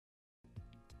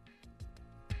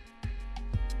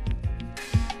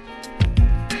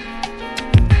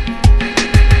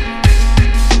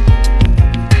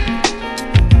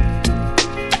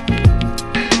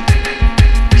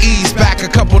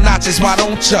questions, why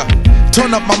don't ya?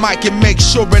 Turn up my mic and make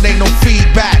sure it ain't no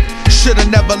feedback. Shoulda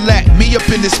never let me up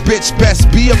in this bitch.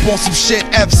 Best be up on some shit,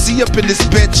 FC up in this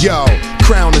bitch. Yo,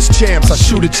 crown as champs, I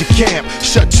shoot at your camp,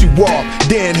 shut you off,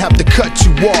 then have to cut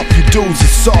you off. You dudes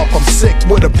are soft, I'm sick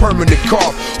with a permanent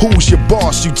cough. Who's your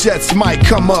boss? You jets might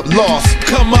come up lost.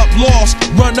 Come up lost,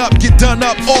 run up, get done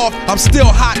up off. I'm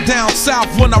still hot down south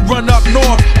when I run up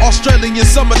north. Australian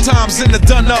summertimes in the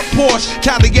done up Porsche.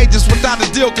 Cali agents without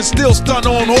a deal can still stun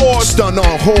on whores. Stun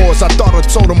on whores, I thought I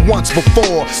told them once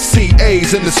before.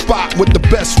 CA's in the spot with the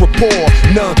best rapport.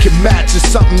 None can match, it's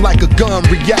something like a gun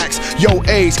reacts. Yo,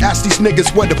 A's, ask these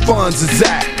niggas where the funds is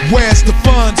at. Where's the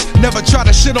funds? Never try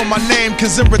to shit on my name,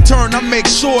 cause in return I make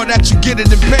sure that you get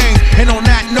it in pain. And on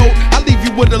that note, I leave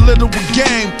you with a little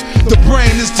game. The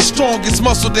brain is the strongest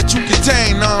muscle that you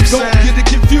contain, know what I'm saying? Don't get it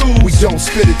confused. We don't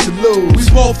spit it to lose. We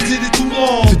both did it too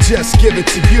long to just give it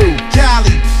to you.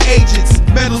 Cali, agents,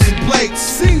 medals and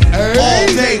plates. All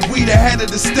day we the head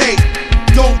of the state.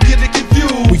 Don't get it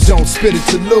confused. We don't spit it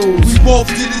to lose. We both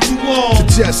did it too long to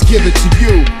just give it to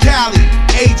you. Cali,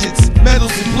 agents,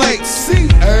 medals and plates.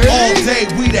 All day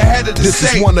we the head of the this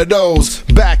state. Is one of those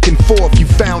back and forth, you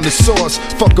found the source.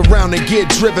 Fuck around and get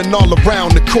driven all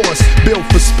around the course. Built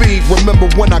for speed, remember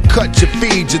when I cut your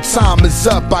feed. Your time is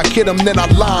up, I hit them then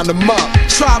I line them up.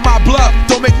 Try my bluff,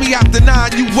 don't make me have to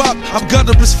nine you up. I'm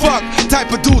gutter as fuck, type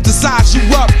of dude to size you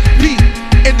up. Beat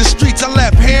in the streets, I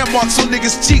left hand marks on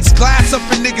niggas' cheeks. Glass up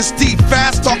in niggas' teeth,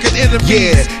 fast talking enemies.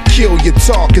 Yeah, kill your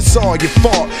talk, it's all your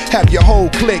fault. Have your whole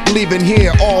clique leaving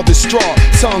here all distraught.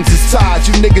 Tongues is tied,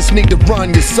 you niggas need to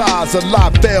run your size. A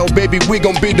lot fell, baby, we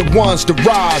gon' be the ones to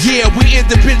rise. Yeah, we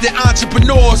independent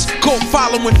entrepreneurs. Cult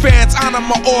following fans, honor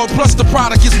my org. Plus the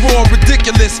product is raw,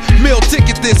 ridiculous. Meal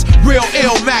ticket this, real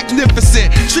ill,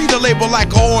 magnificent. Treat a label like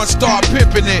a horn, start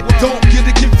pimping it. Don't get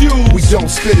it confused. We don't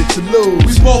spit it to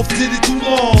lose. We both did it too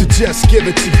long to just give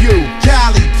it to you.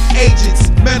 Cali, agents,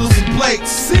 medals and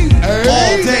plates.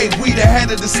 All day we the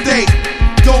head of the state.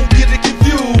 Don't get it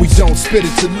confused. We don't spit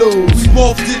it to lose. We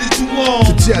both did it too long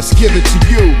to just give it to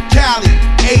you. Cali,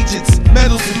 agents,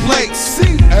 medals and plates.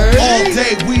 All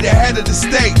day we the head of the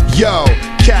state. Yo,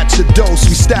 catch a dose,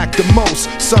 we stack the most.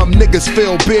 Some niggas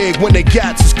feel big when they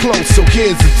gats is close. So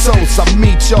here's a toast, I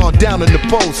meet y'all down in the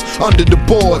post, under the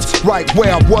boards, right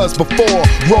where I was before.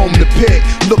 Roam the pit,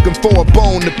 looking for a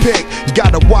bone to pick.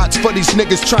 Gotta watch for these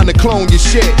niggas trying to clone your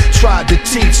shit. Tried to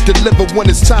teach, deliver when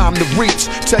it's time to reach.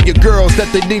 Tell your girls that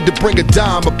they need to bring a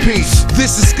dime a piece.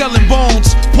 This is Skull and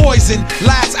Bones, Poison.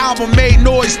 Last album made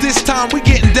noise, this time we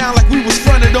getting down like we was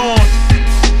fronted on.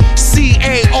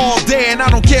 CA all day, and I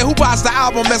don't care who buys the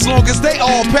album as long as they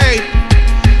all pay.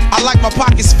 I like my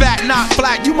pockets fat, not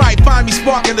flat. You might find me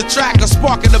sparking the track or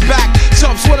sparking the back.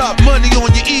 Chumps, what up? Money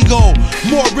on your ego.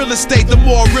 More real estate, the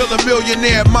more real a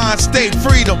millionaire mind state.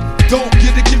 Freedom. Don't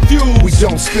get it confused. We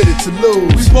don't spit it to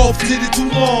lose. We both did it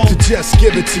too long to just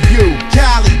give it to you.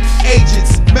 Cali,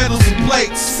 agents, medals and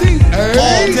plates.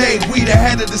 All day we the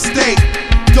head of the state.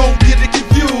 Don't get it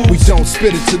confused. We don't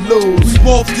spit it to lose. We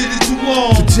both did it too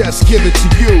long to just give it to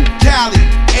you. Cali,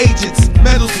 agents,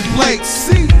 medals and plates.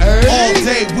 All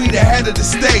day we the head of the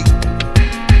state.